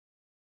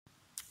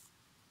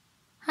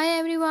Hi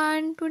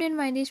everyone, today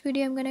in this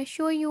video I'm gonna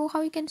show you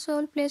how you can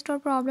solve Play Store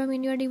problem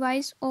in your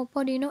device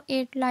Oppo Reno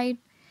 8 Lite.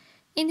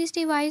 In this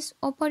device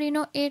Oppo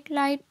Reno 8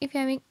 Lite, if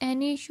you're having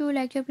any issue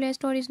like your Play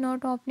Store is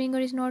not opening or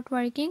is not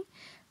working,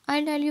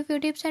 I'll tell you few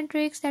tips and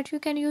tricks that you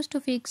can use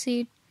to fix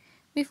it.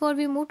 Before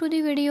we move to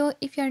the video,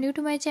 if you are new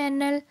to my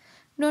channel,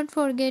 don't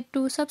forget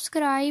to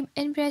subscribe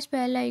and press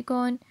bell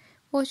icon.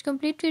 Watch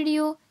complete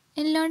video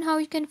and learn how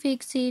you can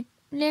fix it.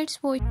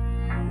 Let's watch.